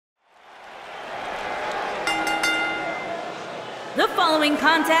The following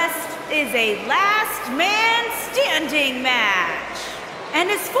contest is a last man standing match and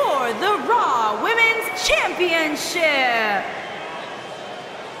is for the Raw Women's Championship.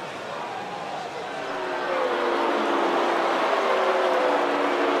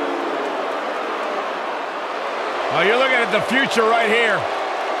 Oh, you're looking at the future right here.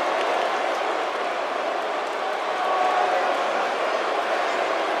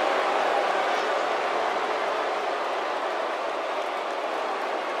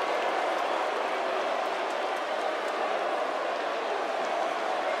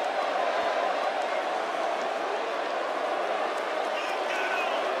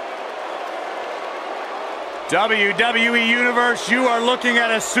 WWE Universe, you are looking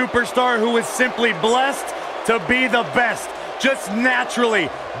at a superstar who is simply blessed to be the best, just naturally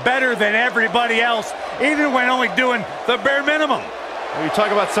better than everybody else, even when only doing the bare minimum. When you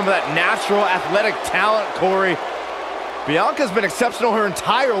talk about some of that natural athletic talent, Corey, Bianca's been exceptional her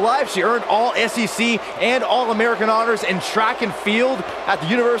entire life. She earned all SEC and All-American honors in track and field at the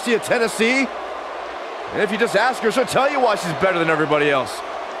University of Tennessee. And if you just ask her, she'll tell you why she's better than everybody else.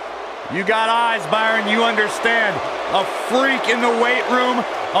 You got eyes, Byron, you understand. A freak in the weight room,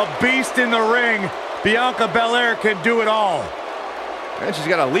 a beast in the ring. Bianca BeLair can do it all. And she's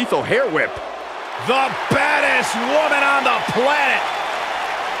got a lethal hair whip. The baddest woman on the planet.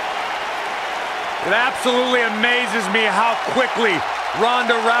 It absolutely amazes me how quickly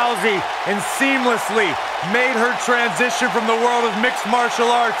Ronda Rousey and seamlessly made her transition from the world of mixed martial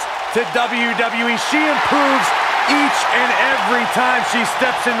arts to WWE. She improves each and every time she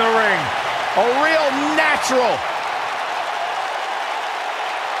steps in the ring. A real natural.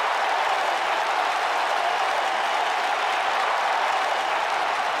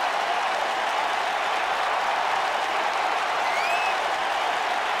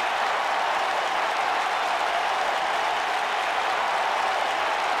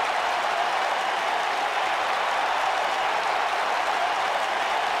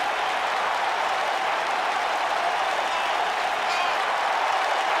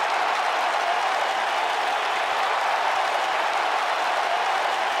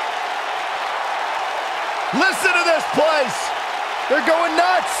 Listen to this place! They're going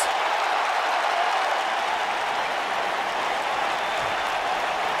nuts!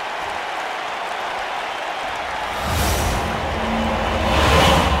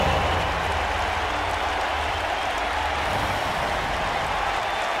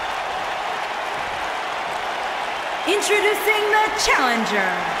 Introducing the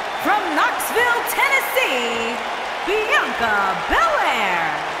challenger from Knoxville, Tennessee, Bianca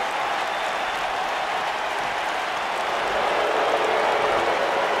BeLair.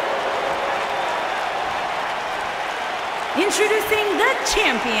 Introducing the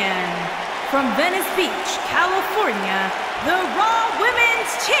champion from Venice Beach, California, the Raw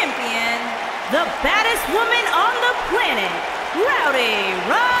Women's Champion, the baddest woman on the planet, Ronda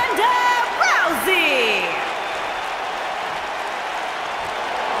Rousey.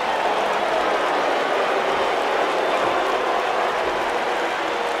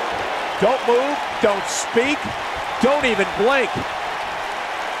 Don't move, don't speak, don't even blink.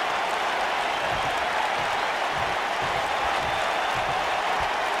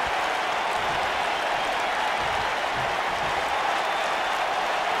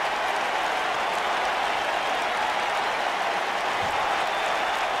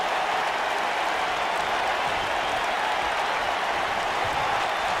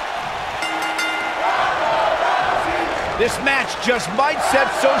 This match just might set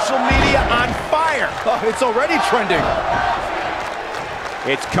social media on fire. Oh, it's already trending.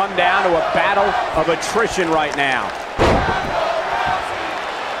 It's come down to a battle of attrition right now.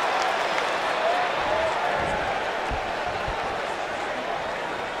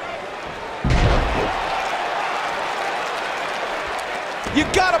 You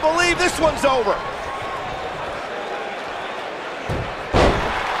gotta believe this one's over.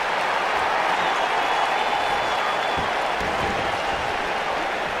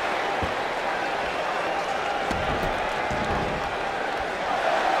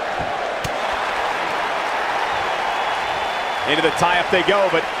 Into the tie-up they go,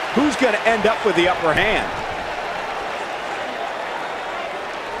 but who's going to end up with the upper hand?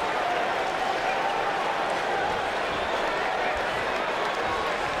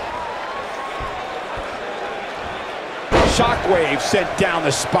 Shockwave sent down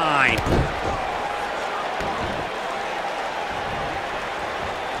the spine.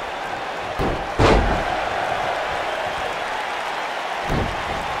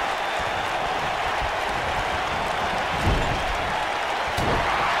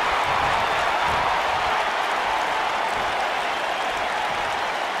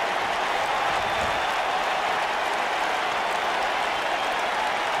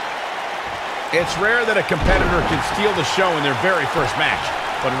 It's rare that a competitor can steal the show in their very first match.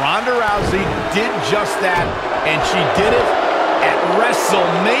 But Ronda Rousey did just that, and she did it at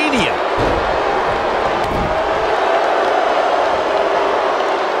WrestleMania.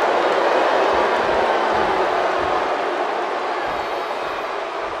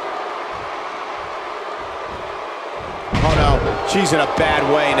 Oh no, she's in a bad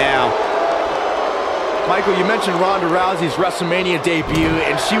way now. Michael, you mentioned Ronda Rousey's WrestleMania debut,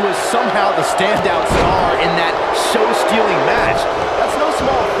 and she was somehow the standout star in that show-stealing match. That's no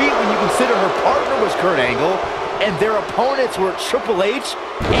small feat when you consider her partner was Kurt Angle, and their opponents were Triple H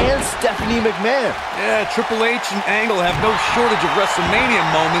and Stephanie McMahon. Yeah, Triple H and Angle have no shortage of WrestleMania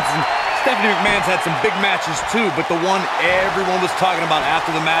moments, and Stephanie McMahon's had some big matches too, but the one everyone was talking about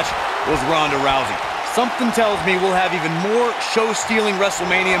after the match was Ronda Rousey. Something tells me we'll have even more show-stealing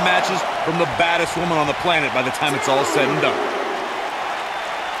WrestleMania matches from the baddest woman on the planet by the time it's all said and done. 3,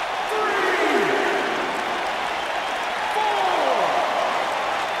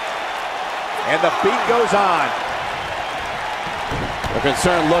 4. And the beat goes on. A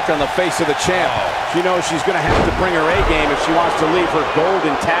concerned look on the face of the champ. She knows she's going to have to bring her A-game if she wants to leave her gold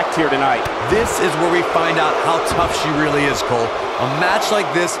intact here tonight. This is where we find out how tough she really is, Cole. A match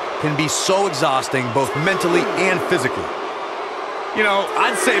like this can be so exhausting, both mentally and physically. You know,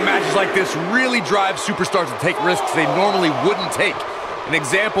 I'd say matches like this really drive superstars to take risks they normally wouldn't take. An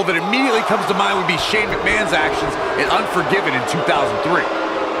example that immediately comes to mind would be Shane McMahon's actions in Unforgiven in 2003.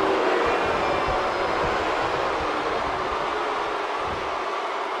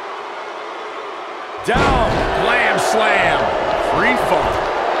 Down, glam slam, free fall.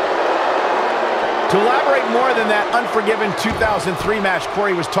 To elaborate more than that Unforgiven 2003 match Corey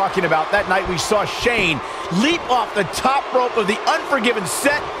was talking about, that night we saw Shane leap off the top rope of the Unforgiven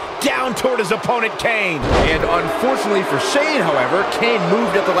set down toward his opponent Kane. And unfortunately for Shane, however, Kane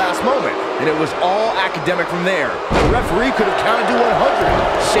moved at the last moment, and it was all academic from there. The referee could have counted to 100.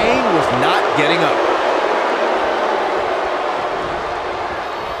 Shane was not getting up.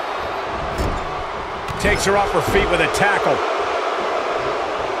 Takes her off her feet with a tackle.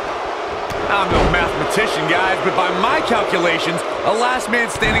 I'm no mathematician, guys, but by my calculations, a last man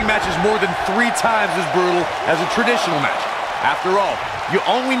standing match is more than 3 times as brutal as a traditional match. After all, you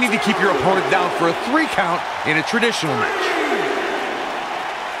only need to keep your opponent down for a 3 count in a traditional match.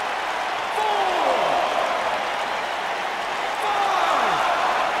 4, 5,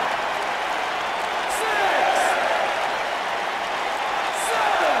 6,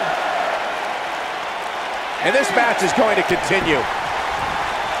 7. And this match is going to continue.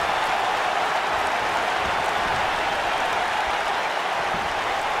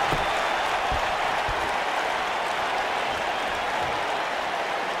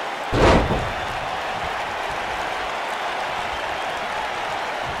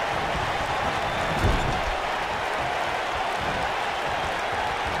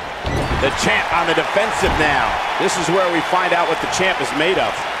 The champ on the defensive now. This is where we find out what the champ is made of.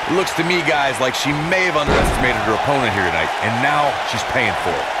 It looks to me, guys, like she may have underestimated her opponent here tonight, and now she's paying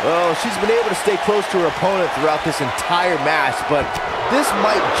for it. Well, she's been able to stay close to her opponent throughout this entire match, but this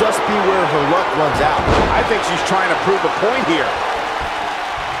might just be where her luck runs out. I think she's trying to prove a point here.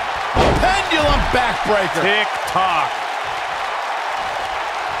 A pendulum backbreaker. Tick-tock.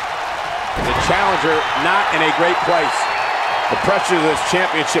 The challenger not in a great place. The pressure of this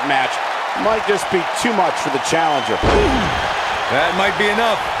championship match might just be too much for the challenger. That might be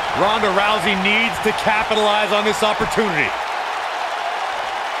enough. Ronda Rousey needs to capitalize on this opportunity.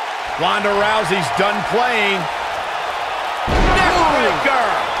 Ronda Rousey's done playing.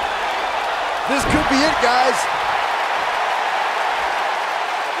 Neckbreaker! This could be it, guys.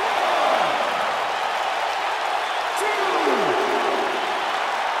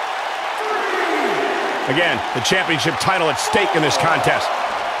 Again, the championship title at stake in this contest. 5,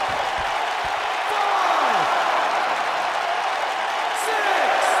 6,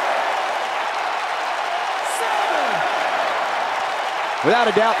 7.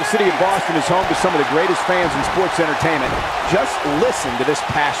 Without a doubt, the city of Boston is home to some of the greatest fans in sports entertainment. Just listen to this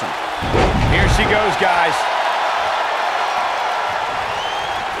passion. Here she goes, guys.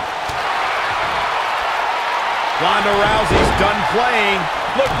 Ronda Rousey's done playing.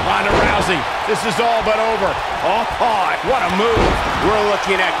 Look, Ronda Rousey, this is all but over. Oh, what a move. We're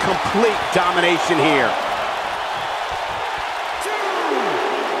looking at complete domination here. 2,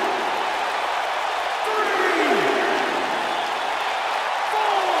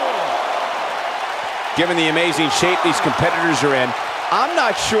 3, 4. Given the amazing shape these competitors are in, I'm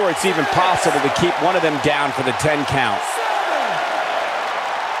not sure it's even possible to keep one of them down for the 10 count. 7,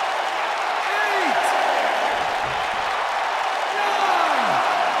 8, 9.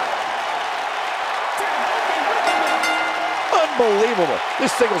 unbelievable.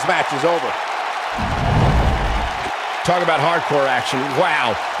 This singles match is over. Talk about hardcore action.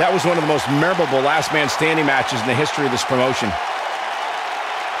 Wow, that was one of the most memorable last man standing matches in the history of this promotion.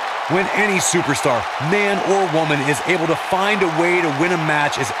 When any superstar, man or woman, is able to find a way to win a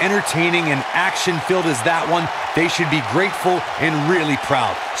match as entertaining and action-filled as that one, they should be grateful and really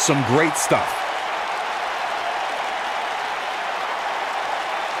proud. Some great stuff.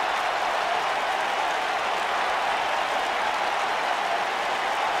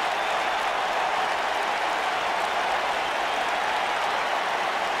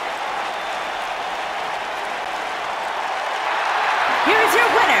 Here's your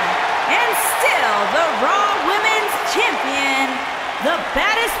winner, and still the Raw Women's Champion, the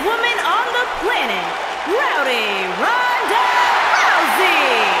baddest woman on the planet, Ronda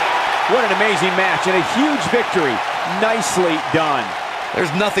Rousey. What an amazing match and a huge victory. Nicely done.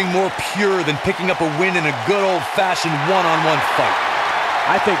 There's nothing more pure than picking up a win in a good old-fashioned one-on-one fight.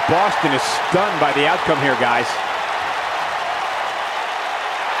 I think Boston is stunned by the outcome here, guys.